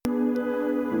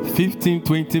15,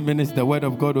 20 minutes, the word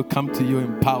of God will come to you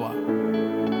in power.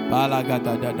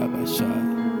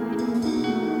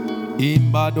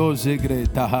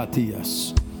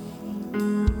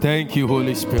 Thank you,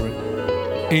 Holy Spirit.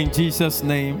 In Jesus'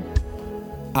 name,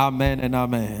 amen and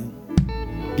amen.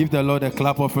 Give the Lord a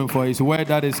clap offering for his word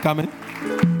that is coming.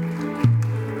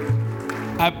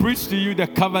 I preach to you the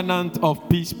covenant of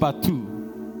peace part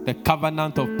 2. The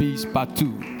covenant of peace part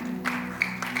 2.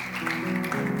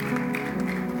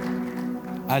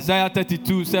 Isaiah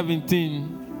 32,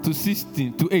 17 to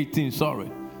 16 to 18, sorry.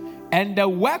 And the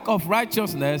work of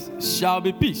righteousness shall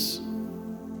be peace.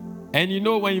 And you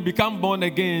know, when you become born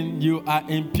again, you are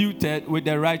imputed with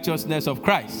the righteousness of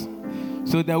Christ.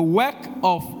 So the work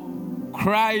of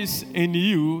Christ in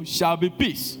you shall be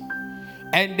peace.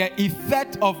 And the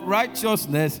effect of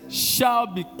righteousness shall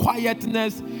be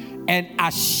quietness and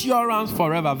assurance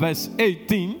forever. Verse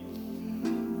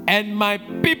 18. And my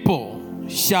people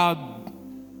shall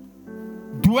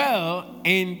dwell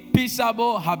in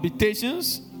peaceable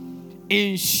habitations,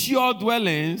 in sure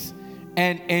dwellings,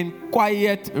 and in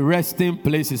quiet resting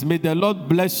places. May the Lord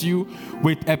bless you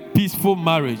with a peaceful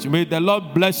marriage. May the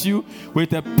Lord bless you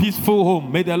with a peaceful home.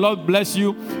 May the Lord bless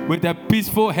you with a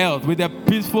peaceful health, with a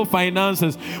peaceful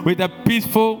finances, with a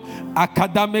peaceful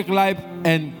academic life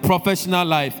and professional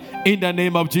life. In the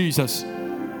name of Jesus. 2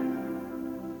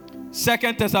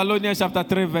 Thessalonians chapter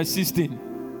 3 verse 16.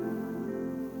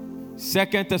 2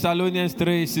 Thessalonians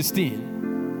 3, 16.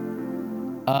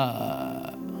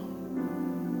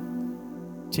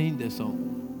 Change the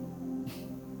song.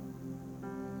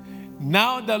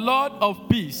 Now the Lord of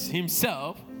peace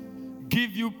himself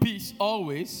give you peace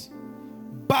always.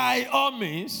 By all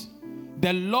means,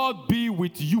 the Lord be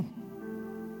with you.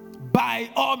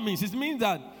 By all means. It means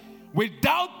that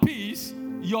without peace,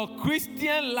 your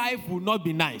Christian life will not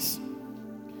be nice.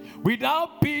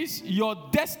 Without peace, your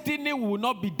destiny will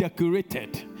not be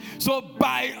decorated. So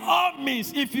by all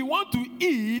means, if you want to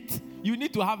eat, you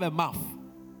need to have a mouth.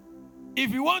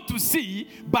 If you want to see,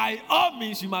 by all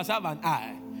means, you must have an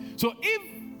eye. So if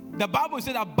the Bible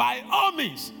says that by all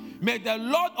means, may the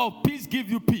Lord of peace give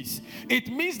you peace, it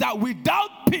means that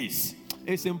without peace,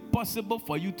 it's impossible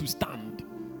for you to stand.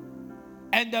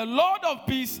 And the Lord of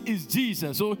peace is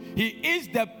Jesus. So he is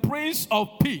the Prince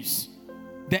of Peace,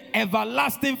 the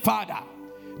everlasting Father,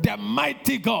 the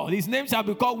mighty God. His name shall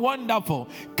be called Wonderful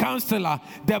Counselor,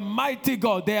 the mighty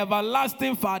God, the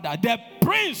everlasting Father, the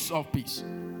Prince of Peace.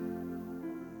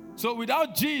 So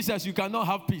without Jesus, you cannot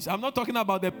have peace. I'm not talking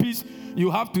about the peace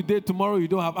you have today, tomorrow you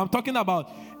don't have. I'm talking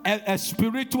about a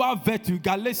spiritual virtue.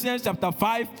 Galatians chapter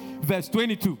 5, verse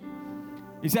 22.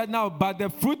 He said, now, but the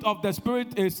fruit of the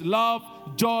Spirit is love,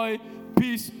 joy,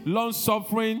 peace,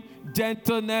 long-suffering,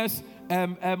 gentleness,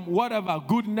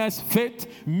 goodness, faith,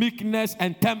 meekness,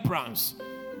 and temperance.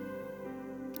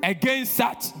 Against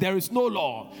such, there is no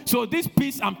law. So this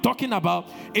peace I'm talking about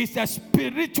is a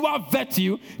spiritual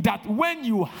virtue that when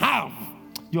you have,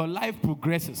 your life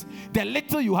progresses. The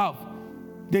little you have,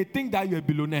 they think that you're a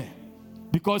billionaire.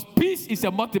 Because peace is a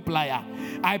multiplier.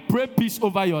 I pray peace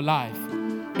over your life.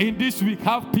 In this week,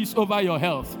 have peace over your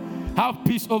health. Have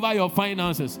peace over your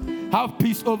finances. Have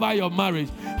peace over your marriage.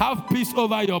 Have peace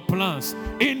over your plans.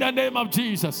 In the name of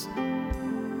Jesus.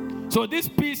 So this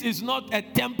peace is not a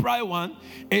temporary one.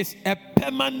 It's a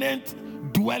permanent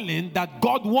dwelling that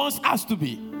God wants us to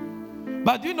be.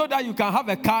 But do you know that you can have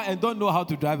a car and don't know how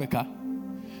to drive a car?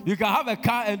 You can have a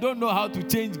car and don't know how to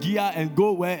change gear and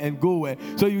go where and go where.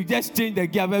 So you just change the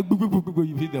gear,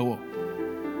 you hit the wall.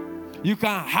 You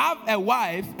can have a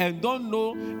wife and don't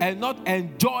know and not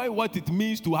enjoy what it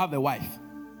means to have a wife.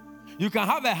 You can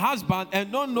have a husband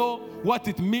and don't know what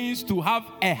it means to have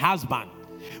a husband.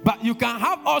 But you can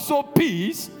have also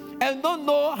peace and don't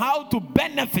know how to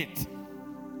benefit.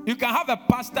 You can have a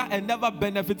pastor and never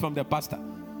benefit from the pastor.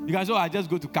 You can say, I just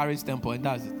go to Courage Temple and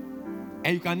that's it.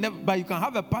 And you can never, but you can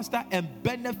have a pastor and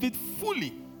benefit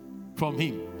fully from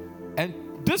him. And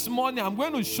this morning I'm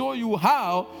going to show you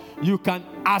how you can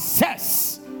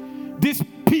access this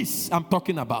peace I'm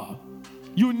talking about.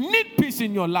 You need peace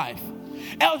in your life.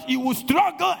 Else you will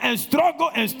struggle and struggle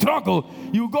and struggle.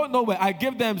 You go nowhere. I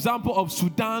gave the example of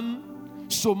Sudan,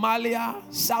 Somalia,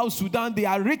 South Sudan. They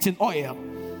are rich in oil.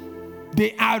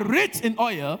 They are rich in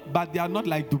oil, but they are not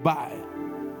like Dubai.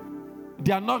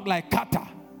 They are not like Qatar.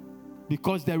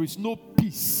 Because there is no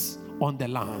peace on the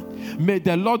land. May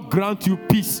the Lord grant you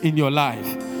peace in your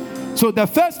life. So the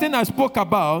first thing I spoke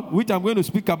about, which I'm going to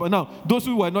speak about now, those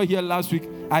who were not here last week,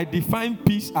 I defined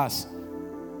peace as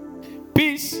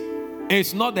peace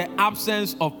is not the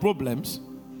absence of problems,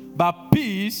 but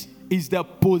peace is the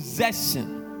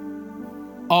possession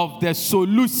of the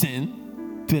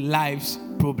solution to life's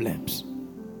problems.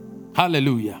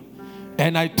 Hallelujah.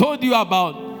 And I told you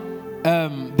about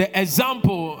the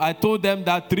example. I told them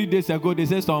that 3 days ago, they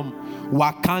said some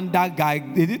Wakanda guy.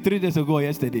 Is it 3 days ago or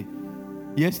yesterday?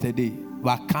 Yesterday,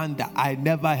 Wakanda. I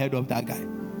never heard of that guy.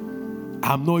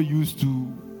 I'm not used to,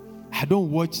 I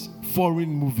don't watch foreign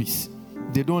movies.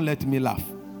 They don't let me laugh.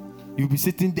 You'll be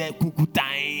sitting there,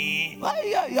 kukutai.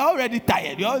 You're already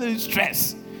tired. You're already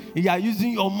stressed. You are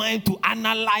using your mind to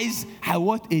analyze. I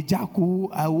watch Ejaku.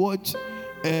 I watch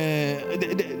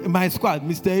my squad,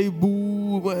 Mr.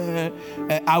 Ibu,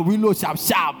 Awilo Sharp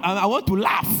Sharp. And I want to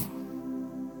laugh.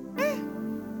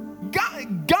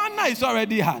 Ghana is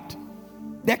already hard.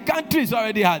 The country is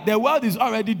already hard. The world is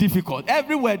already difficult.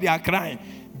 Everywhere they are crying.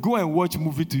 Go and watch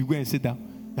movie till you go and sit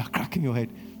down. You are cracking your head.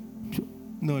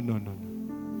 No.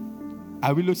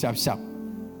 Awilo Sharp Sharp.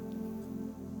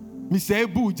 Mr.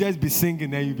 Ebu will just be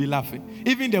singing and you'll be laughing.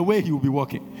 Even the way he will be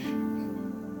walking.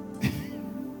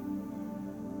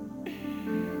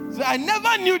 So I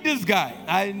never knew this guy.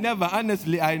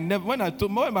 Honestly,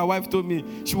 when my wife told me,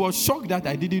 she was shocked that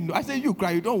I didn't know. I said, you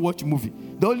cry, you don't watch movie.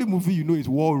 The only movie you know is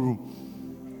War Room.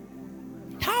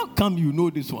 How come you know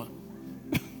this one?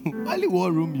 Only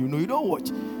War Room you know, you don't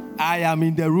watch. I am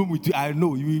in the room with you, I know.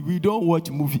 We don't watch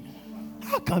movie.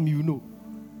 How come you know?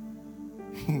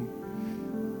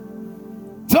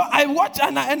 So I watched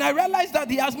and I realized that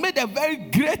he has made a very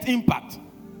great impact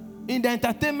in the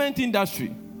entertainment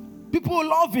industry. People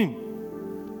love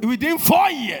him. Within 4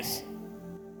 years,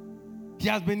 he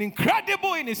has been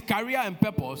incredible in his career and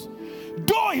purpose,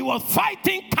 though he was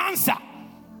fighting cancer.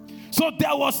 So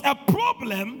there was a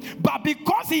problem, but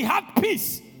because he had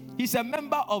peace, he's a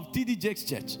member of T.D. Jakes'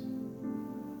 church.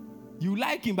 You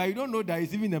like him, but you don't know that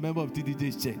he's even a member of T.D.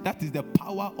 Jakes' church. That is the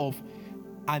power of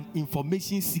an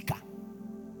information seeker.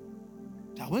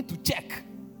 So I went to check,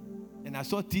 and I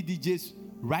saw T.D. Jakes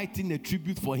writing a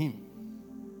tribute for him.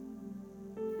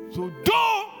 So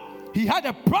though he had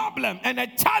a problem and a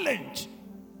challenge,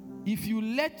 if you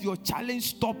let your challenge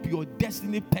stop your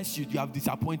destiny pursuit, you have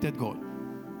disappointed God.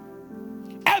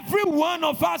 Every one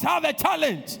of us have a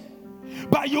challenge.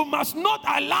 But you must not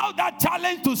allow that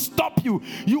challenge to stop you.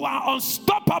 You are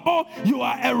unstoppable. You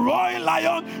are a royal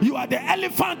lion. You are the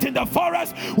elephant in the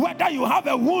forest. Whether you have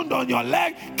a wound on your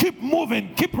leg, keep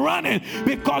moving, keep running.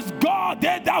 Because God,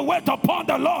 they that wait upon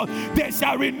the Lord, they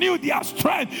shall renew their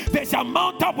strength. They shall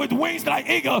mount up with wings like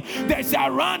eagle. They shall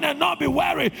run and not be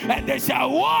weary. And they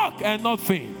shall walk and not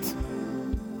faint.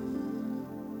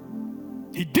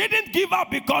 He didn't give up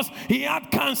because he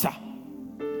had cancer.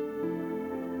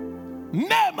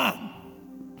 Naaman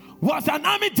was an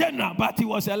army general, but he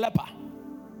was a leper.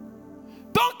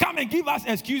 Don't come and give us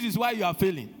excuses why you are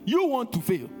failing. You want to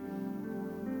fail.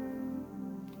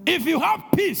 If you have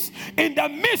peace in the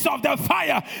midst of the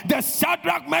fire, the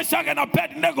Shadrach, Meshach, and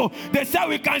Abednego, they say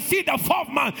we can see the fourth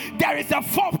man. There is a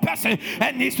fourth person,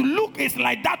 and his look is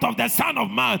like that of the Son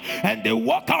of Man. And they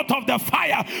walk out of the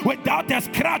fire without a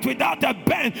scratch, without a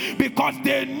bend, because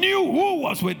they knew who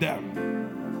was with them.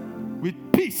 With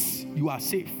peace, you are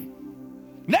safe.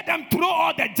 Let them throw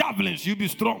all the javelins, you'll be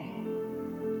strong.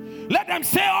 Let them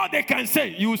say all they can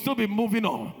say, you will still be moving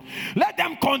on. Let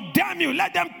them condemn you,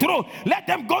 let them throw, let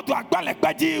them go to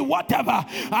Akbalekbeji, whatever.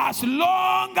 As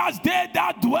long as they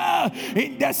that dwell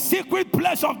in the secret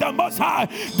place of the Most High,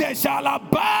 they shall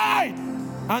abide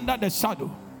under the shadow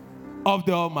of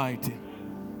the Almighty.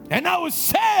 And I will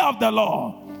say of the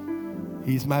Lord,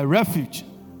 He is my refuge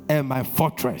and my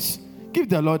fortress. Give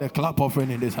the Lord a clap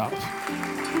offering in this house.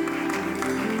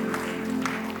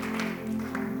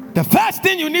 The first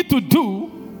thing you need to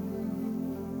do,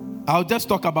 I'll just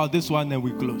talk about this one and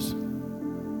we close.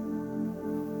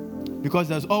 Because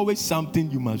there's always something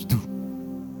you must do.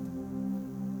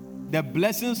 The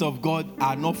blessings of God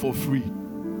are not for free.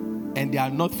 And they are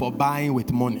not for buying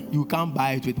with money. You can't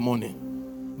buy it with money.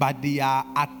 But they are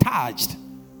attached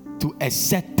to a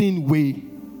certain way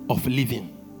of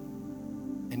living.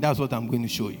 And that's what I'm going to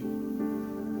show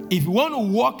you. If you want to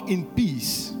walk in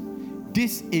peace,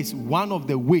 this is one of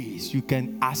the ways you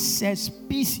can access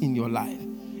peace in your life.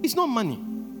 It's not money.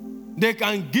 They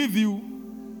can give you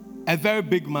a very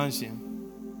big mansion.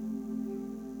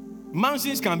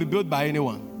 Mansions can be built by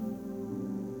anyone.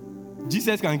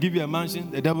 Jesus can give you a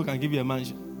mansion. The devil can give you a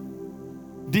mansion.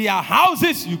 There are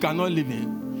houses you cannot live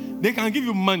in. They can give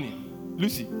you money.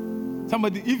 Lucy,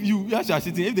 somebody, if you are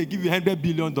sitting, if they give you $100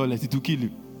 billion, it will kill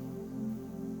you.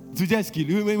 To just kill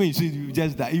you. When you see you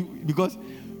just die. Because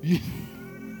you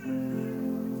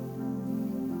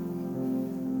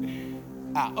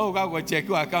God will check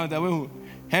your account.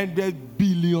 $100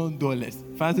 billion.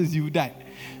 Francis, you die.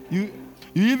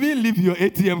 You even leave your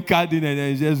ATM card in and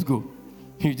then just go.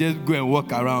 You just go and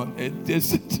walk around and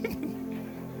just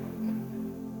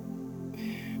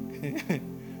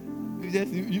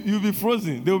you'll be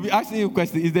frozen. They'll be asking you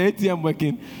questions. Is the ATM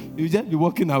working? You'll just be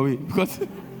walking away because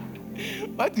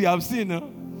what you have seen,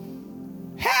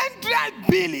 100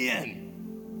 billion.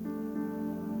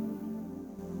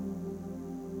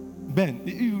 Ben,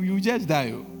 you just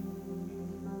die.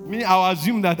 Me, I'll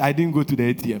assume that I didn't go to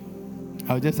the ATM.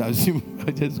 I'll just assume.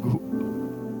 I'll just go.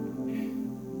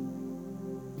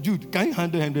 Jude, can you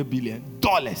handle $100 billion?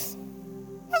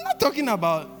 I'm not talking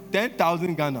about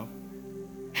 10,000 Ghana.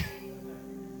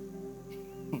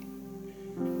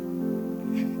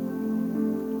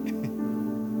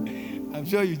 I'm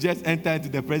sure you just enter into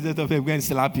the presence of him and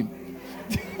slap him.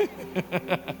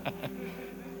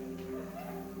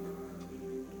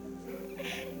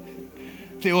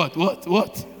 Say what? You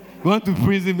want to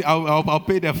prison me? I'll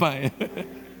pay the fine.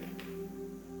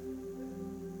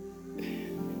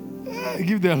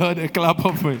 Give the Lord a clap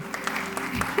of it.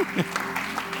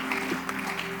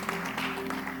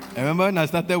 I remember when I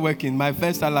started working, my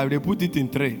first salary, they put it in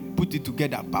tray, put it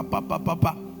together.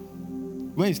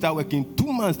 When you start working,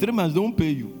 2 months, 3 months, don't pay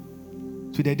you.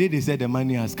 So the day they said the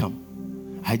money has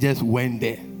come, I just went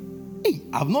there. Hey,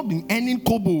 I've not been earning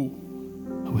kobo.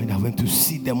 When I went to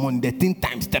see them on the 10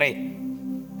 times 3,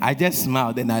 I just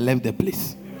smiled and I left the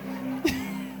place.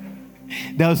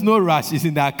 There was no rush. It's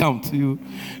in the account.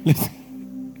 Listen.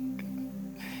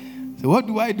 So what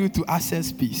do I do to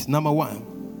access peace? Number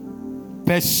 1,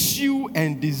 pursue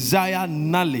and desire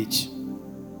knowledge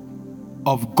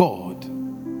of God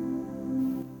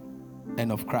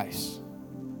and of Christ.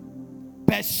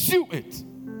 Pursue it.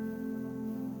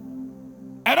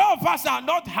 A lot of us are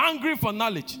not hungry for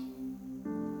knowledge.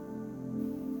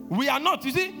 We are not.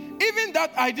 You see, even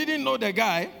that I didn't know the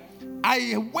guy,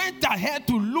 I went ahead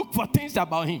to look for things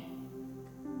about him.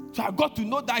 So I got to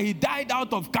know that he died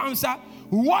out of cancer.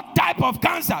 What type of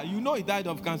cancer? You know he died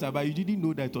of cancer, but you didn't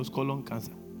know that it was colon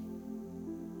cancer.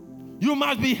 You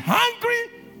must be hungry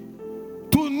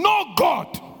to know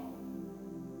God.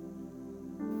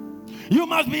 You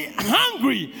must be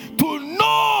hungry to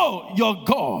know your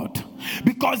God.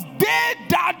 Because they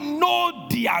that know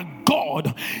their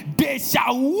God, they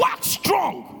shall walk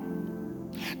strong.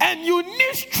 And you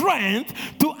need strength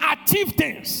to achieve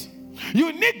things.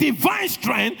 You need divine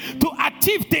strength to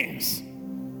achieve things.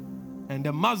 And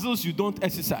the muscles you don't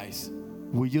exercise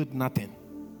will yield nothing.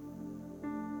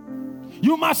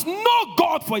 You must know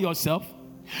God for yourself.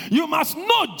 You must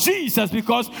know Jesus,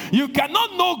 because you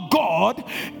cannot know God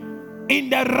in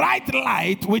the right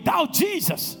light without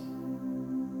Jesus.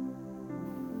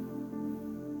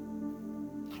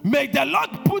 May the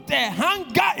Lord put a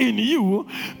hunger in you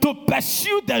to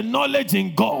pursue the knowledge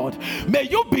in God. May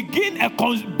you become a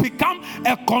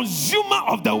consumer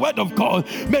of the word of God.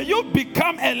 May you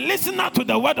become a listener to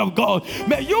the word of God.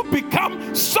 May you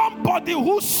become somebody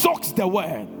who soaks the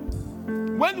word.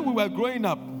 When we were growing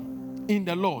up in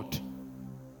the Lord,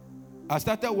 I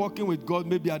started walking with God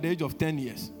maybe at the age of 10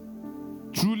 years.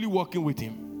 Truly walking with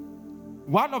him.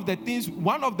 One of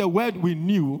the words we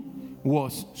knew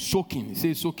was soaking.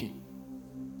 Say soaking.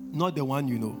 Not the one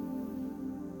you know.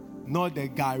 Not the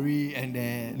Gary and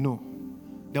the... No.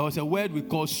 There was a word we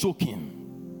call soaking.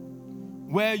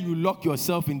 Where you lock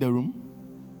yourself in the room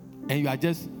and you are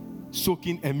just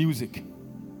soaking a music.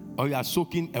 Or you are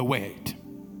soaking a word.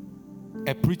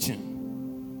 A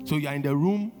preaching. So you are in the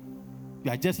room. You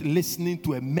are just listening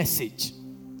to a message.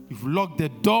 You've locked the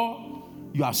door.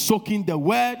 You are soaking the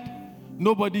word.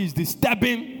 Nobody is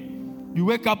disturbing. You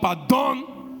wake up at dawn.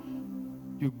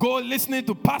 You go listening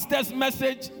to pastor's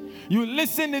message. You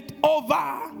listen it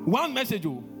over. One message.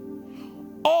 Over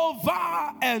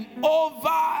and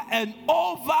over and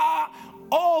over.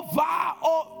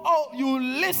 You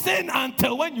listen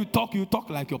until when you talk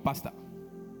like your pastor.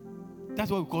 That's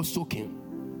what we call soaking.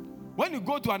 When you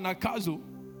go to an Akazo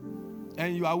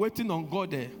and you are waiting on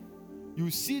God there, you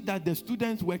see that the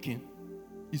students working,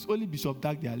 it's only Bishop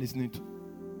Dag they are listening to.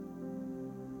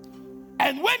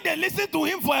 And when they listen to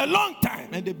him for a long time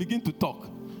and they begin to talk,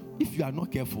 if you are not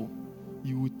careful,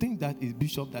 you will think that is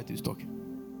Bishop that is talking.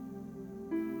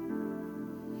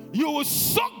 You will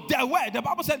soak the word. The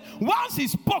Bible said, once he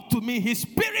spoke to me, his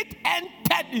spirit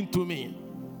entered into me.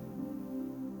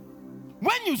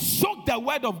 When you soak the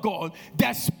word of God,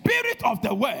 the spirit of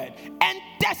the word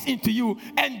enters into you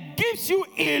and gives you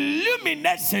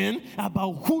illumination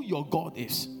about who your God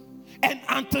is. And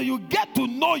until you get to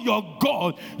know your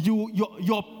God,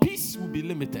 your peace will be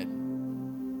limited.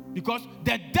 Because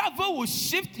the devil will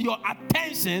shift your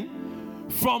attention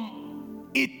from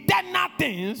eternal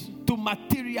things to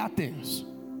material things.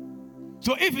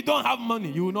 So if you don't have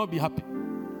money, you will not be happy.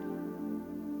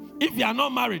 If you are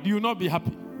not married, you will not be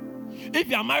happy. If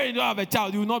you are married and don't have a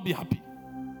child, you will not be happy.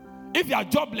 If you are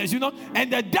jobless,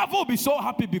 and the devil will be so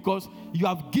happy because you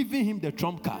have given him the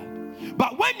trump card.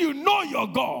 But when you know your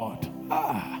God,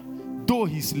 though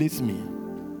he slays me,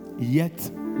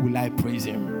 yet will I praise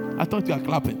him. I thought you are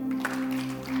clapping.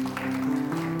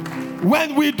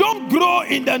 When we don't grow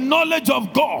in the knowledge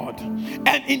of God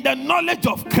and in the knowledge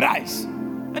of Christ,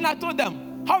 and I told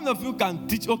them, how many of you can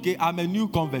teach? Okay, I'm a new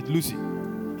convert, Lucy.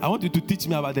 I want you to teach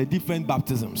me about the different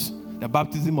baptisms. The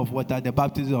baptism of water, the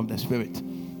baptism of the Spirit.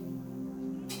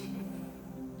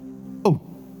 Oh,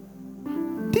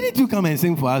 didn't you come and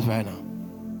sing for us right now?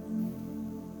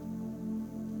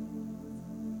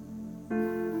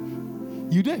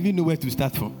 You don't even know where to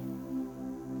start from.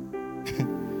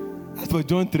 As for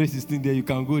John 3:16 there, you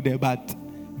can go there, but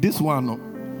this one, no,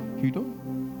 you don't.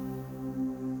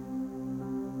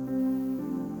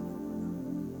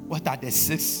 What are the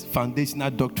 6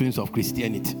 foundational doctrines of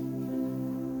Christianity?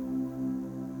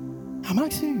 I'm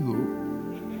asking you.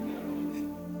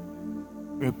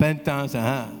 Repentance,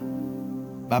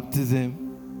 baptism.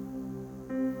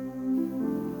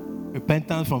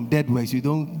 Repentance from dead works. You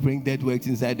don't bring dead works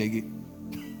inside again.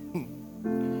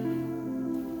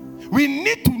 We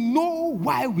need to know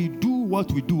why we do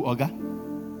what we do, Oga.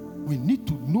 We need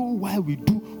to know why we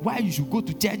do, why you should go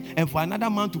to church, and for another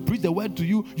man to preach the word to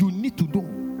you, you need to know.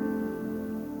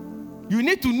 You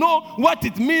need to know what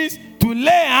it means to lay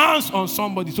hands on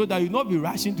somebody so that you not be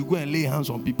rushing to go and lay hands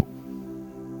on people.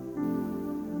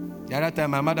 The other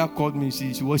time my mother called me,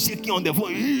 she was shaking on the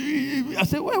phone. I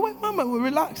said, wait, Mama,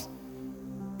 relax.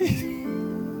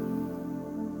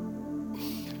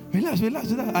 Relax.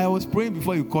 I was praying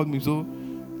before you called me, so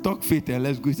talk faith and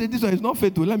let's go. He said, this one is not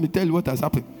faith. Let me tell you what has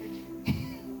happened.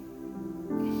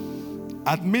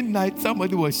 At midnight,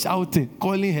 somebody was shouting,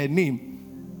 calling her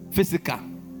name, physical.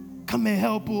 Come and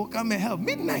help, oh, come and help.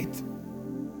 Midnight.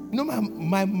 You know,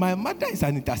 my mother is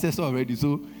an intercessor already,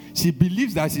 so she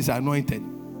believes that she's anointed.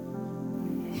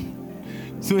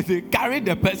 So they carried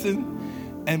the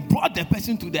person and brought the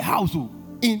person to the house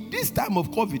in this time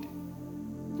of COVID.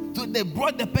 So they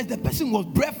brought the person was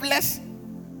breathless.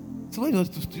 So when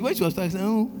she was saying,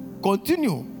 oh,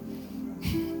 continue.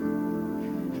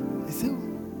 I said,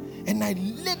 and I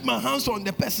laid my hands on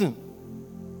the person.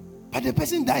 But the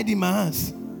person died in my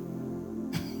hands.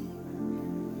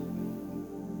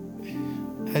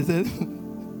 I said,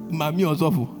 Mami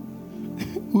Osofu,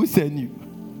 who sent you?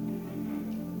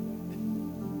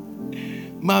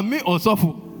 Mami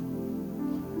Osofu,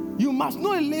 you must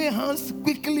not lay hands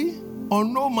quickly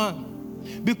on no man.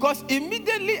 Because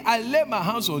immediately I lay my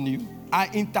hands on you, I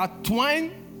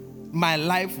intertwine my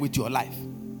life with your life.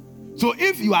 So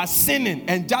if you are sinning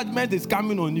and judgment is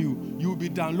coming on you, you will be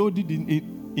downloaded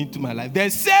into my life. The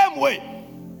same way,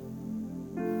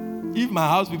 if my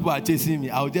house people are chasing me,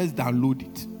 I'll just download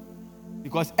it.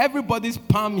 Because everybody's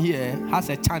palm here has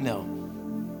a channel.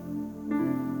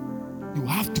 You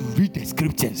have to read the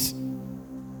scriptures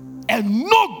and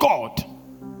know God.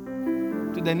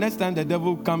 So the next time the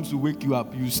devil comes to wake you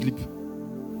up, you sleep.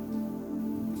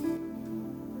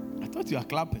 I thought you were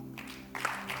clapping.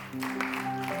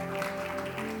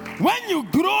 When you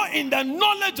grow in the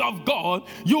knowledge of God,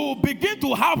 you will begin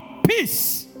to have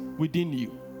peace within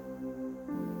you.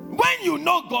 When you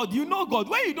know God, you know God.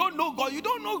 When you don't know God, you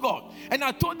don't know God. And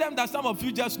I told them that some of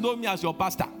you just know me as your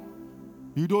pastor.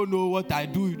 You don't know what I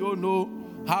do. You don't know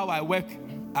how I work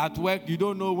at work. You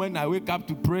don't know when I wake up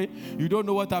to pray. You don't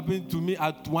know what happens to me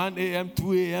at 1 a.m.,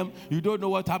 2 a.m. You don't know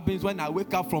what happens when I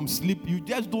wake up from sleep. You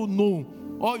just don't know.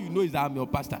 All you know is that I'm your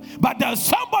pastor. But there's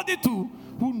somebody too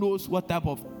who knows what type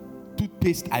of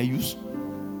toothpaste I use.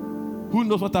 Who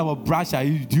knows what type of brush I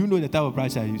use? Do you know the type of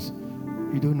brush I use?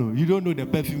 You don't know. You don't know the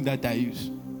perfume that I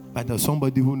use. But there's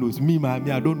somebody who knows. Me, I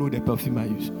don't know the perfume I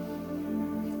use.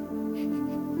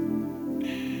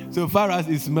 So far as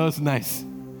it smells nice.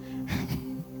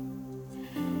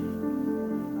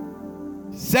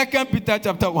 2 Peter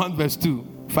chapter 1 verse 2.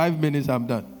 5 minutes, I'm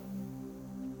done.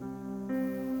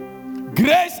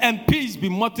 Grace and peace be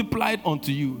multiplied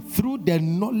unto you through the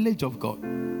knowledge of God.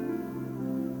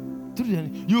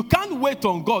 You can't wait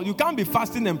on God. You can't be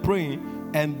fasting and praying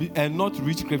and not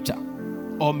read scripture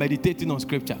or meditating on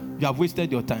scripture. You have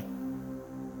wasted your time.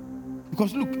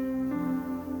 Because look,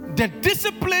 the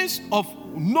disciplines of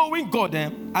knowing God,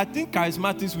 I think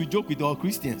charismatics will joke with all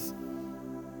Christians.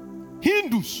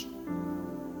 Hindus,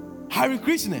 Hare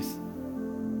Krishnas,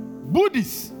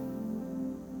 Buddhists,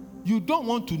 you don't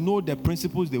want to know the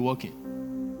principles they work in.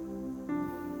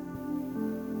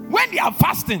 When they are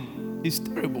fasting, it's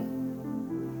terrible.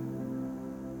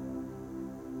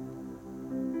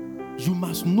 You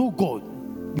must know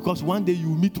God, because one day you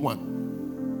meet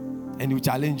one and he will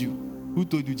challenge you. Who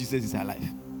told you Jesus is alive?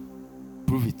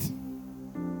 Prove it.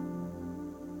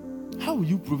 How will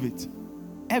you prove it?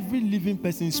 Every living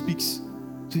person speaks.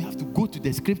 So you have to go to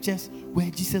the scriptures where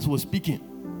Jesus was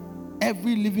speaking.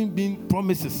 Every living being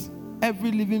promises.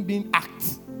 Every living being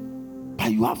acts.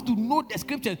 But you have to know the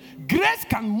scriptures. Grace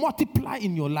can multiply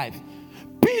in your life.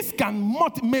 Peace can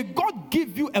multiply. May God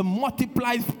give you a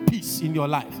multiplied peace in your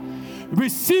life.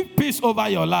 Receive peace over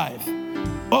your life,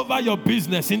 over your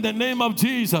business, in the name of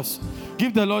Jesus.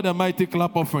 Give the Lord a mighty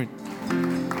clap offering.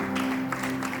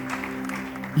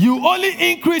 You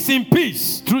only increase in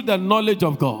peace through the knowledge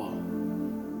of God.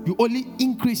 You only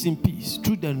increase in peace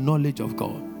through the knowledge of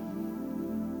God.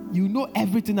 You know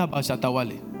everything about Shatta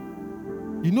Wale.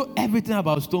 You know everything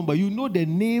about Stonebwoy. You know the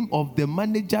name of the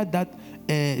manager that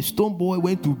Stonebwoy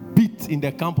went to beat in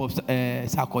the camp of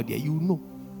Sarkodie. You know.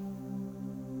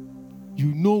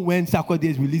 You know when Sarkodie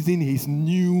is releasing his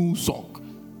new song.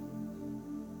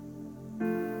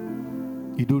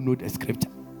 You don't know the scripture.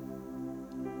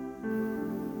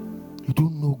 You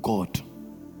don't know God.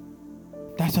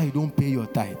 That's why you don't pay your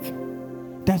tithe.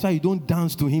 That's why you don't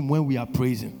dance to him when we are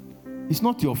praising. It's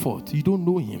not your fault. You don't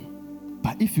know him.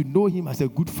 But if you know him as a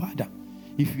good father,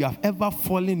 if you have ever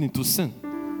fallen into sin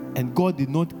and God did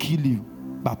not kill you,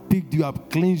 but picked you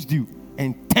up, cleansed you,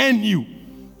 and turned you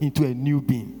into a new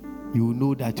being, you will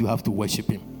know that you have to worship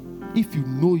him. If you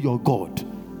know your God,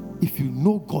 if you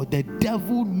know God, the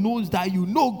devil knows that you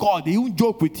know God. He won't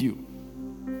joke with you.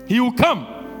 He will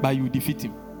come, but you defeat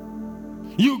him.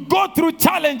 You go through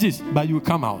challenges, but you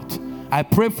come out. I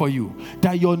pray for you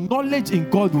that your knowledge in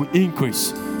God will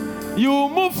increase. You will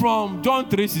move from John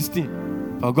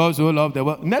 3:16. For God so loved the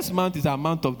world. Next month is a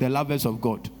month of the lovers of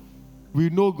God. We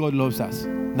know God loves us.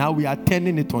 Now we are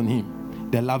turning it on him.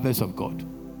 The lovers of God.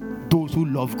 Those who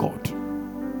love God.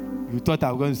 You thought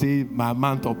I was going to say my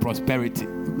month of prosperity.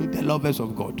 The lovers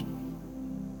of God.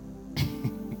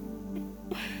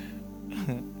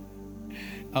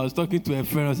 I was talking to a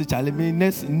friend. I said, Charlie,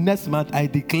 next month I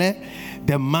declare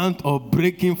the month of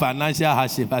breaking financial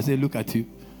hardship. I said, look at you.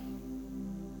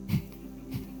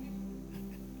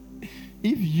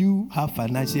 If you have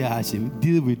financial hardship,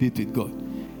 deal with it with God.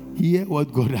 Hear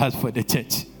what God has for the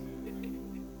church.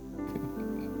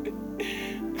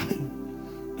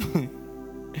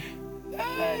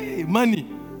 Money.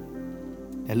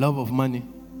 The love of money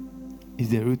is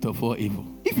the root of all evil.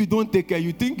 If you don't take care,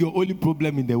 you think your only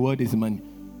problem in the world is money.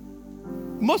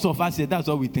 Most of us say that's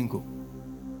what we think of.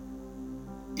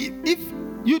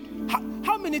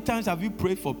 How many times have you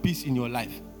prayed for peace in your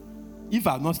life? If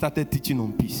I have not started teaching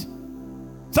on peace.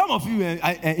 Some of you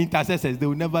intercessors, they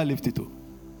will never lift it up.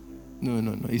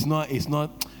 No. It's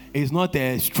not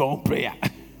a strong prayer.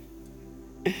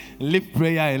 Lift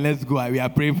prayer and let's go. We are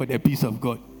praying for the peace of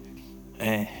God.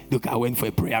 Look, I went for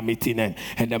a prayer meeting and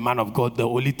the man of God, the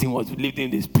only thing was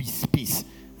lifting this peace.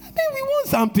 I mean, we want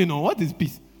something. What is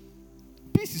peace?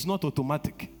 Peace is not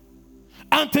automatic.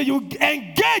 Until you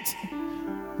engage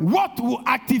what will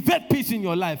activate peace in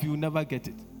your life, you will never get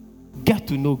it. Get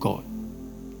to know God.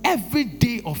 Every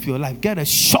day of your life, get a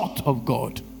shot of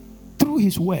God through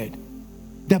his word.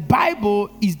 The Bible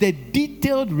is the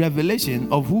detailed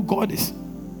revelation of who God is.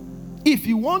 If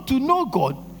you want to know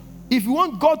God, if you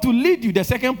want God to lead you, the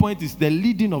second point is the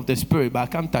leading of the Spirit, but I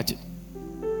can't touch it.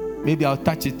 Maybe I'll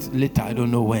touch it later. I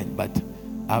don't know when, but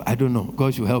I don't know.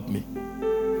 God should help me.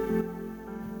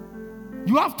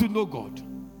 You have to know God.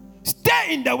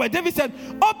 Stay in the word. David said,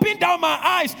 open down my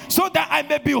eyes so that I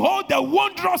may behold the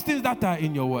wondrous things that are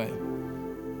in your word.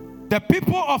 The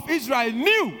people of Israel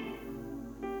knew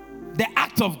the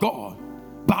act of God,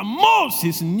 but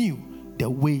Moses knew the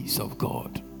ways of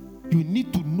God. You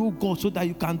need to know God so that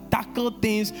you can tackle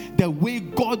things the way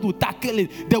God will tackle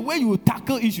it. The way you will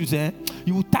tackle issues,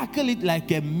 you will tackle it like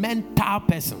a mental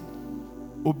person.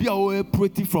 Obi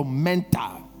operating from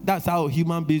mental. That's how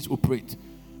human beings operate.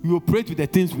 We operate with the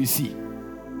things we see.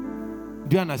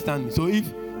 Do you understand me? So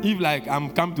if like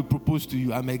I'm come to propose to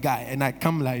you, I'm a guy, and I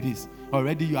come like this,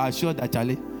 already you are sure that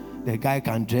Charlie, the guy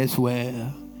can dress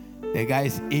well, the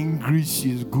guy's English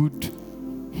is good.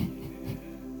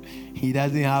 He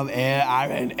doesn't have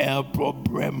R&L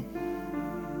problem.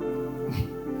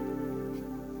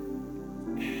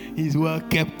 He's well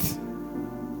kept.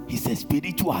 He's a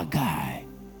spiritual guy.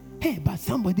 Hey, but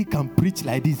somebody can preach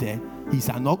like this. He's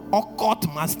an occult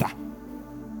master.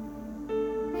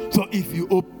 So if you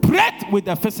operate with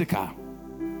the physical,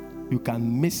 you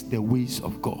can miss the ways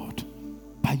of God.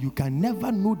 But you can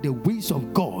never know the ways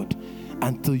of God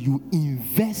until you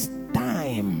invest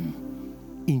time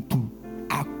into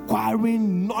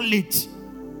acquiring knowledge.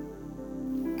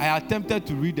 I attempted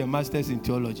to read the Masters in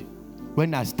Theology.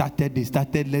 When I started, they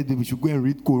started, we should go and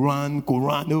read Quran.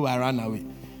 Oh, I ran away.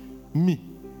 Me,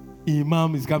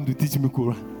 Imam is come to teach me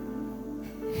Quran.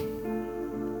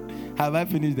 Have I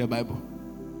finished the Bible?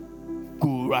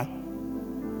 Quran.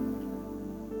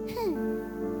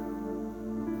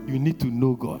 You need to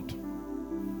know God.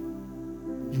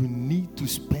 You need to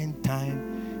spend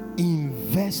time,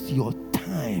 invest your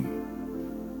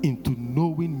time into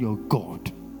knowing your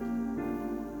God.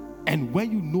 And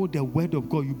when you know the word of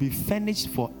God, you'll be furnished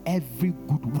for every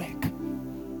good work.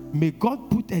 May God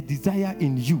put a desire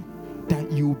in you that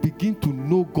you begin to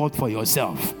know God for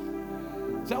yourself.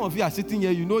 Some of you are sitting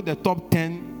here, you know the top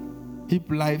 10 hip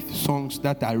life songs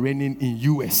that are reigning in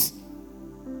US.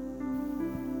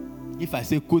 If I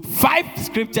say quote 5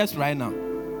 scriptures right now,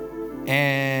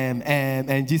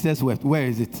 and Jesus wept, where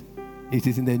is it? It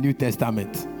is in the New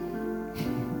Testament.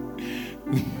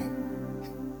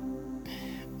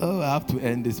 Oh, I have to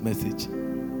end this message.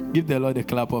 Give the Lord a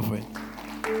clap offering.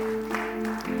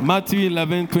 Matthew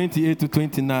 11, 28 to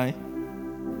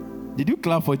 29. Did you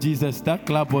clap for Jesus? That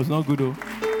clap was not good, though.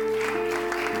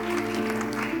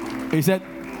 He said,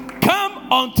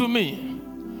 "Come unto me,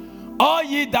 all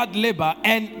ye that labor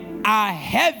and are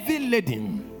heavy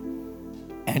laden,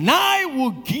 and I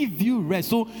will give you rest."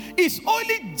 So it's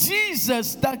only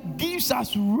Jesus that gives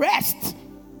us rest.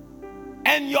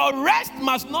 And your rest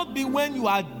must not be when you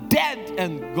are dead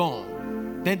and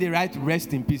gone. Then they write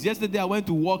rest in peace. Yesterday I went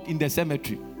to walk in the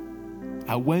cemetery.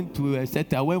 I went for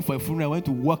a funeral. I went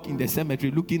to walk in the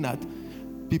cemetery looking at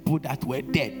people that were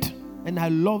dead. And I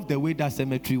loved the way that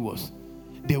cemetery was.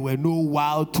 There were no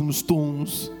wild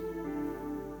tombstones.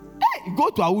 Hey, go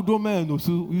to Awudome and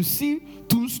also you see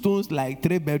tombstones like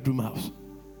 3-bedroom house.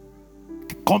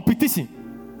 Competition.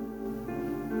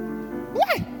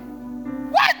 Why?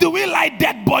 Why do we like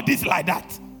dead bodies like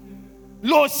that?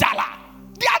 Low shala.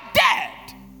 They are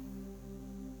dead.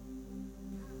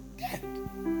 Dead.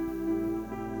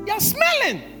 They are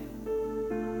smelling.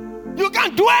 You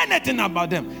can't do anything about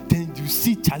them. Then you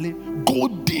see Charlie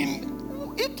golden.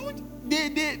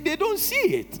 They don't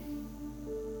see it.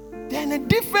 They're in a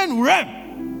different realm.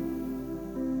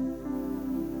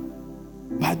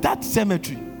 But that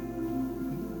cemetery,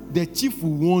 the chief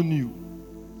will warn you.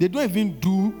 They don't even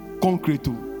do concrete.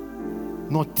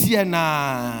 Not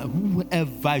Tiana,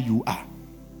 whoever you are.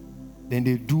 Then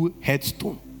they do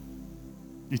headstone.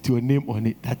 It's your name on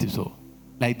it. That is all.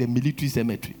 Like the military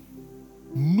cemetery.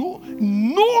 No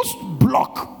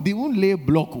block. They won't lay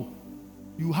block.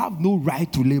 You have no right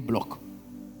to lay block.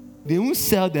 They won't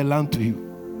sell the land to you.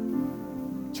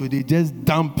 So they just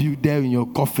dump you there in your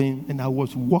coffin. And I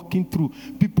was walking through.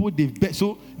 People,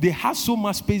 so they have so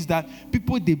much space that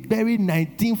people, they buried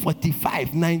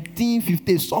 1945,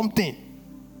 1950 something.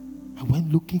 I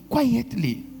went looking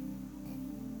quietly,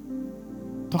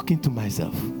 talking to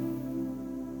myself.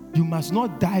 You must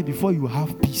not die before you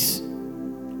have peace.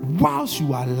 Whilst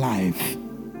you are alive,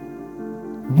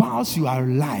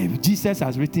 Jesus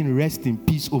has written rest in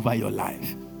peace over your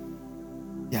life.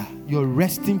 Yeah, your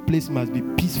resting place must be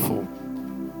peaceful.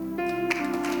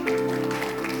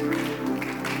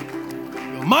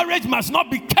 Your marriage must not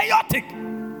be chaotic.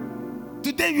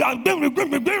 Today you are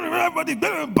everybody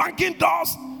banking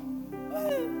doors.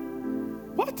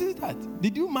 What is that?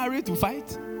 Did you marry to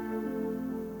fight?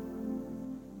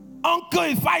 Uncle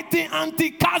is fighting,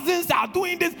 auntie, cousins are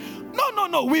doing this.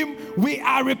 No. We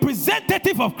are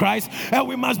representative of Christ, and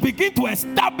we must begin to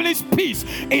establish peace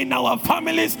in our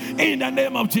families in the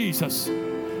name of Jesus.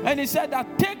 And he said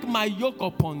that take my yoke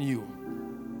upon you.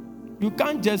 You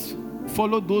can't just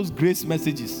follow those grace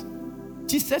messages.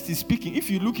 Jesus is speaking. If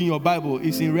you look in your Bible,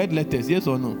 it's in red letters, yes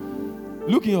or no?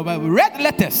 Look in your Bible, red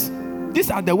letters. These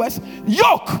are the words.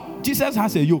 Yoke. Jesus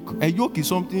has a yoke. A yoke is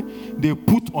something they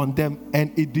put on them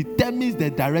and it determines the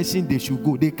direction they should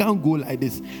go. They can't go like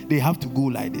this. They have to go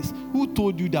like this. Who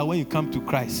told you that when you come to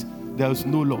Christ, there is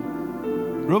no law?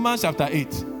 Romans chapter 8,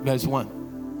 verse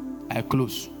 1. I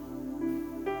close.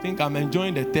 I think I'm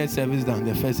enjoying the third service than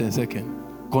the first and second.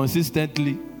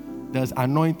 Consistently, there's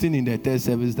anointing in the third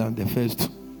service than the first.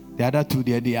 The other two,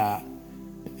 they are...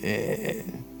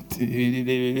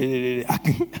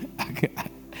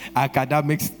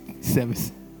 academic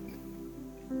service.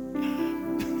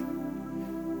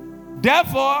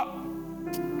 Therefore,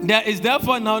 there is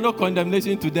therefore now no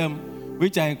condemnation to them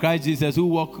which are in Christ Jesus, who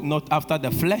walk not after the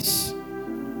flesh,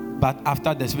 but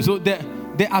after the spirit. So there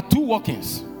are two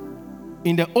walkings.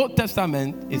 In the Old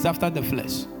Testament, it's after the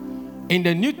flesh. In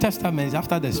the New Testament, it's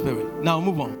after the spirit. Now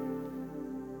move on.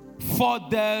 For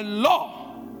the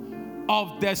law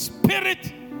of the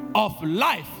Spirit of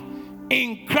life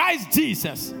in Christ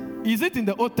Jesus. Is it in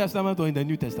the Old Testament or in the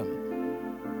New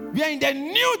Testament? We are in the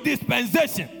new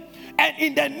dispensation. And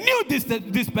in the new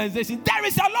dispensation, there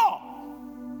is a law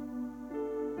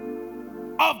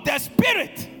of the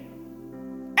Spirit.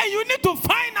 And you need to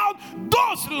find out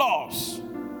those laws.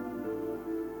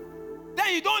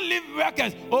 Then you don't live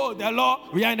records. Oh, the law,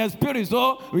 we are in the Spirit,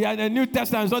 so we are in the New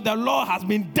Testament, so the law has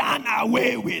been done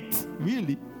away with.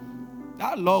 Really?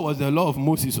 That law was the law of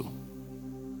Moses. Do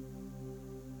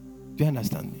you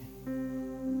understand me?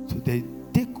 So they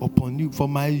take upon you, for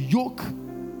my yoke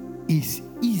is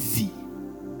easy.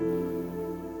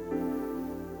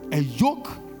 A yoke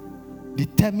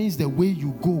determines the way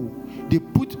you go. They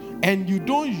put, and you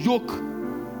don't yoke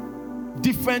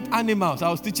different animals. I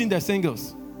was teaching the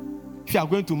singles. If you are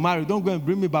going to marry, don't go and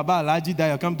bring me Baba Alaji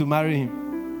that you come to marry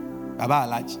him. Baba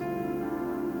Alaji.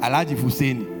 Alaji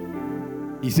Hussein.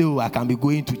 He said, oh, I can be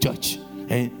going to church.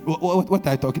 And what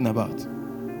are you talking about?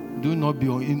 Do not be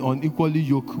unequally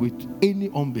yoked with any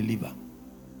unbeliever.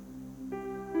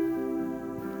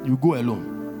 You go alone.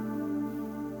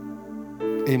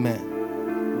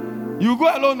 Amen. You go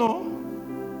alone, no?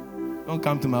 Don't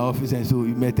come to my office and say,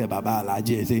 you met a Baba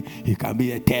Alaji and say, he can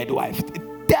be a third wife.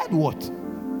 Third what?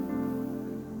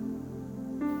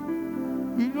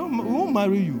 We won't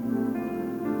marry you.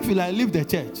 If you like, leave the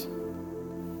church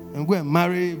and go and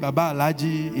marry Baba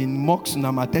Alaji in Mox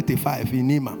number 35 in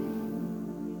Nima.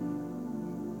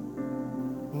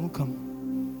 Won't come.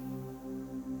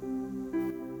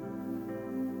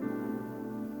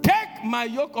 Take my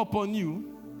yoke upon you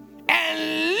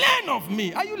and learn of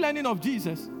me. Are you learning of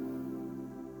Jesus?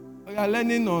 Or you are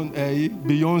learning on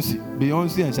Beyonce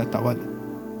and Shatta Wale?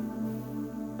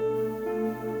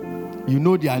 You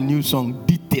know their new song,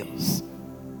 Details.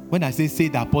 When I say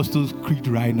the Apostles' Creed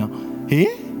right now,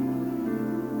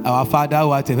 our Father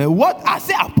who art in heaven. What? I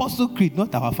say Apostles' Creed,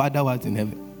 not our Father who art in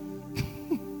heaven.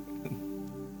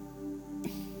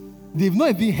 They've not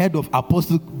even heard of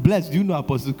Apostles. Bless, do you know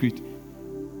Apostles' Creed?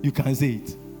 You can say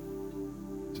it.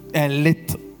 A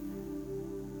little.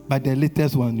 But the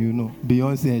latest one, you know,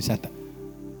 Beyonce and Shatta.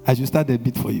 I should start a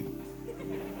bit for you.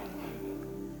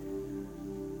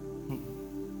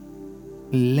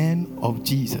 Learn of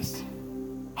Jesus.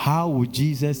 How would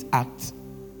Jesus act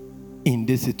in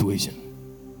this situation?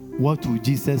 What would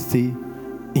Jesus say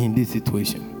in this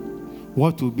situation?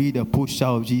 What will be the posture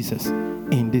of Jesus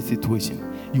in this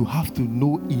situation? You have to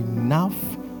know enough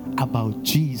about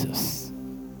Jesus.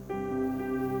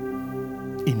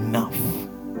 Enough.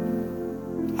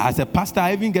 As a pastor,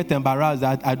 I even get embarrassed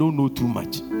that I don't know too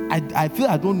much. I feel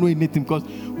I don't know anything because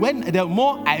the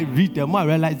more I read, the more I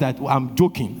realize that I'm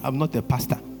joking. I'm not a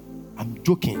pastor. I'm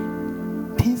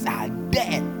joking. Things are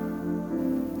there.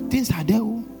 Things are there.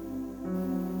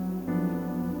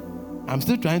 I'm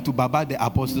still trying to baba the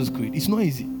Apostles' Creed. It's not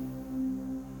easy.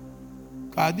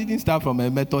 I didn't start from a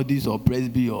Methodist or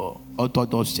Presby or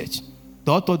Orthodox church.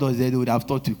 The Orthodox, they would have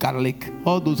taught you Catholic.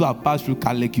 All those who have passed through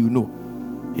Catholic, you know.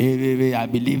 I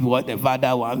believe what the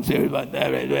Father wants.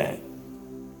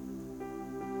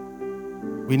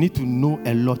 We need to know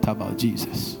a lot about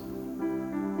Jesus.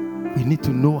 We need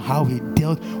to know how he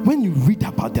dealt. When you read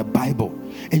about the Bible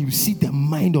and you see the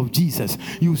mind of Jesus,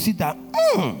 you see that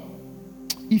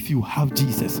if you have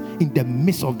Jesus in the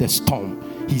midst of the storm,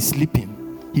 he's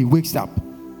sleeping, he wakes up,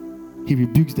 he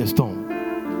rebukes the storm.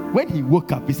 When he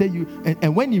woke up, he said,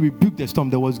 and when he rebuked the storm,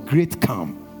 there was great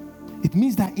calm. It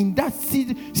means that in that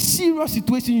serious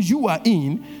situation you are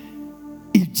in,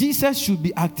 if Jesus should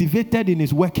be activated in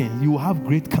his working, you will have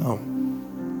great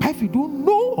calm. But if you don't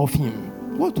know of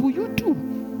him, what will you do?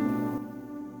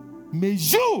 May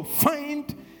you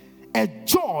find a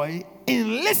joy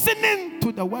in listening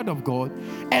to the word of God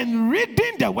and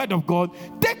reading the word of God,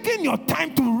 taking your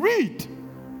time to read.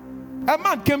 A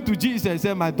man came to Jesus and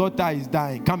said, my daughter is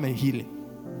dying, come and heal her.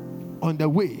 On the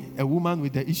way, a woman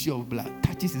with the issue of blood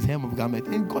touches his hem of garment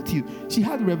and got healed. She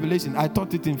had revelation. I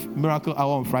taught it in Miracle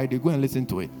Hour on Friday. Go and listen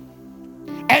to it.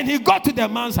 And he got to the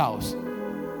man's house.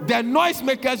 The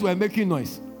noisemakers were making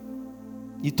noise.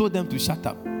 He told them to shut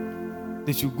up.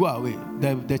 They should go away.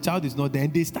 The child is not there.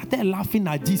 And they started laughing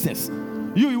at Jesus.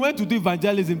 You went to do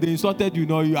evangelism. They insulted you.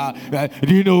 You are.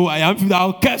 Do you know who I am?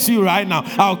 I'll curse you right now.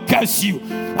 I'll curse you.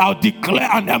 I'll declare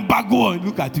an embargo.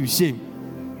 Look at you. Shame.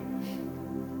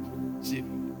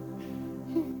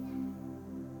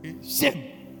 Shame.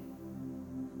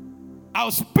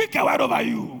 I'll speak a word over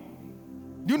you.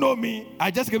 You know me.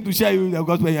 I just came to share you the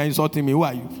gospel. You're insulting me. Who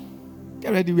are you?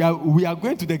 Get ready. We are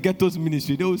going to the ghettos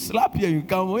ministry. They will slap you. You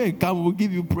come. We'll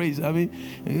give you praise. I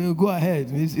mean, go ahead.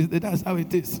 That's how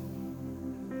it is.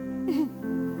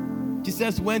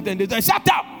 Jesus went and they said, shut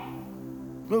up!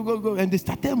 Go. And they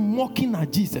started mocking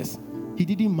at Jesus. He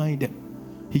didn't mind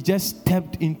them. He just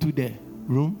stepped into the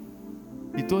room.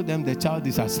 He told them the child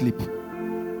is asleep.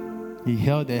 He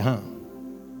held their hand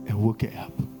and woke her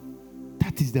up.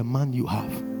 That is the man you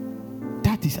have.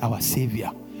 That is our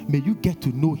Savior. May you get to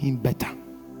know him better.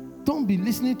 Don't be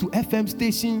listening to FM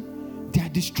station. They are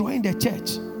destroying the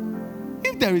church.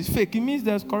 If there is fake, it means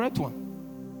there's correct one.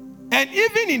 And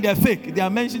even in the fake, they are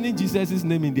mentioning Jesus'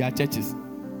 name in their churches.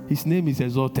 His name is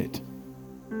exalted.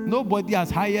 Nobody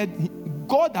has hired,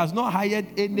 God has not hired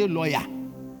any lawyer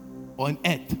on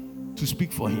earth to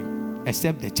speak for him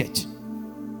except the church.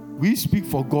 We speak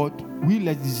for God. We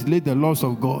legislate the laws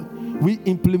of God. We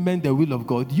implement the will of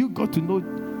God. You got to know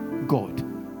God.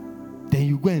 Then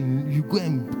you go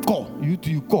and call.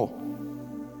 You call.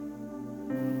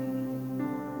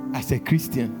 As a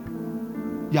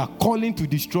Christian, you are calling to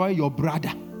destroy your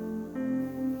brother.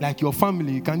 Like your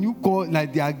family. Can you call,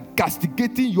 like they are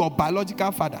castigating your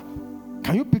biological father?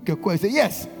 Can you pick a call and say,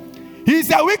 yes,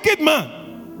 he's a wicked man.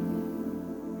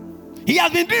 He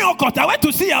has been doing occult. I went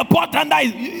to see a pot under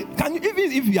his. Can you,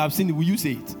 even if you have seen it, will you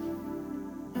say it?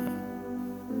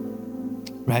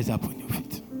 Rise up on your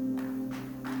feet.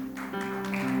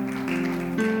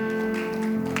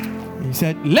 He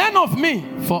said, learn of me,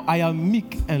 for I am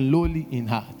meek and lowly in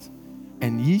heart,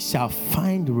 and ye shall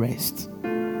find rest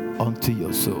unto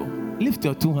your soul. Lift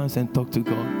your two hands and talk to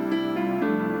God.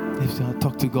 Lift your hand,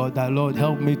 talk to God. That Lord,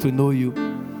 help me to know you.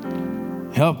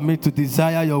 Help me to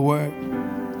desire your word.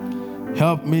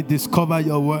 Help me discover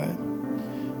your word.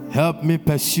 Help me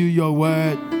pursue your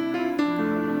word.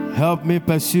 Help me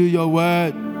pursue your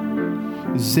word.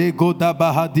 Zegoda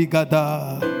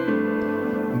bahadigada.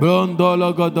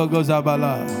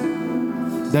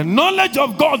 The knowledge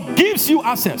of God gives you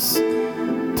access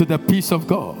to the peace of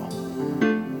God.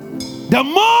 The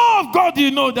more of God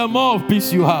you know, the more of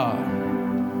peace you have.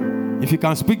 If you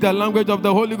can speak the language of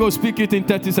the Holy Ghost, speak it in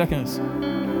 30 seconds.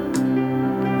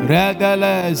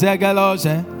 Regale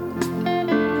zegelose.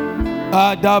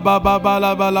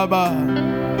 Adababalabalaba.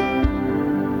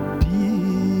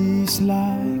 Peace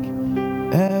like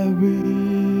a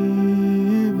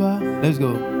river. Let's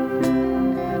go.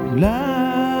 Love,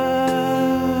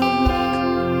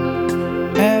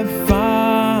 a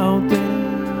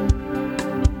fountain.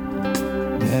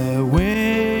 The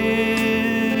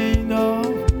wind of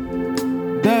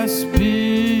the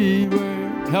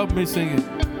Spirit. Help me sing it.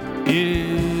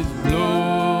 Is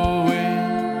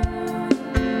blowing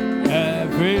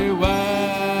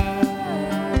everywhere.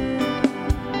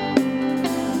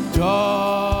 Joy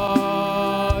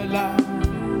like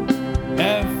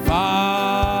a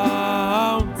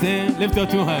fountain. Lift your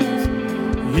two hands.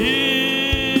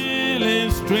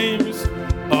 Healing streams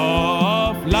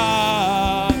of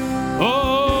life.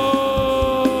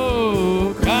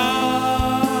 Oh,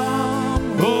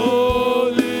 come,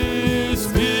 Holy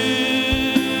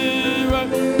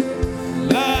Spirit,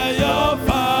 let your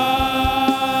fire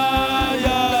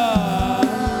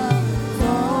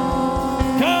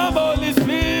come, Holy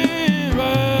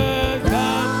Spirit,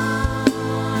 come,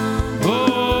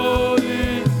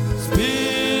 Holy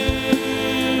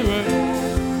Spirit,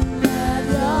 let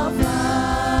your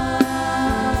fire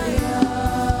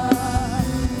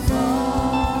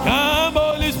come,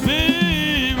 Holy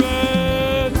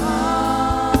Spirit,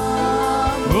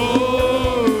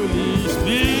 Holy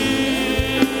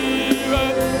Spirit,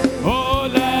 oh,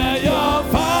 let your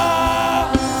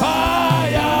fire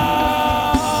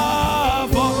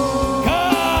fall.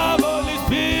 Come, Holy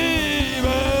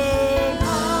Spirit,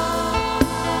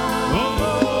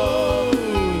 Holy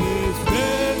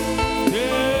Spirit,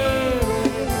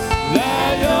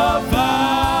 let your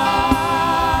fire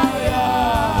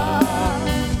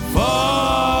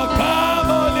fall. Come,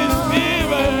 Holy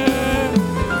Spirit,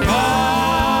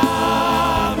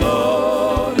 come,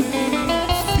 Holy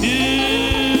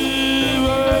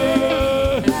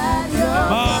Spirit.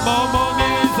 Mama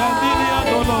moni zandini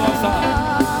adolosa.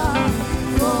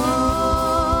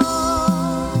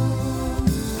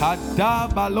 Hada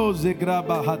balo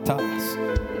zigraba hatas.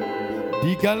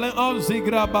 Digalen of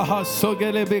zigraba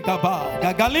hasogele begaba.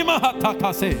 Gagalima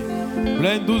hatakase.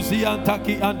 Blenduzi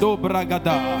antaki ando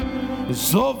bragada.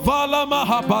 Zovala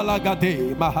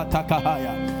mahabalagade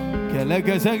mahatakahaya.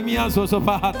 Kelegezegmia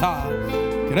zosofahata.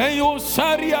 Kreyo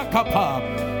sharia kapab.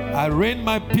 I rain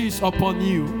my peace upon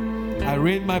you. I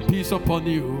rain my peace upon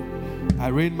you. I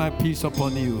rain my peace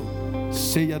upon you.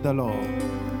 Say the Lord.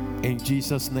 In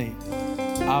Jesus' name.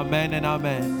 Amen and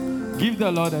amen. Give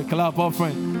the Lord a clap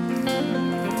offering.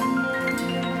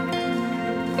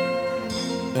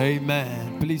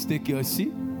 Amen. Please take your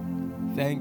seat.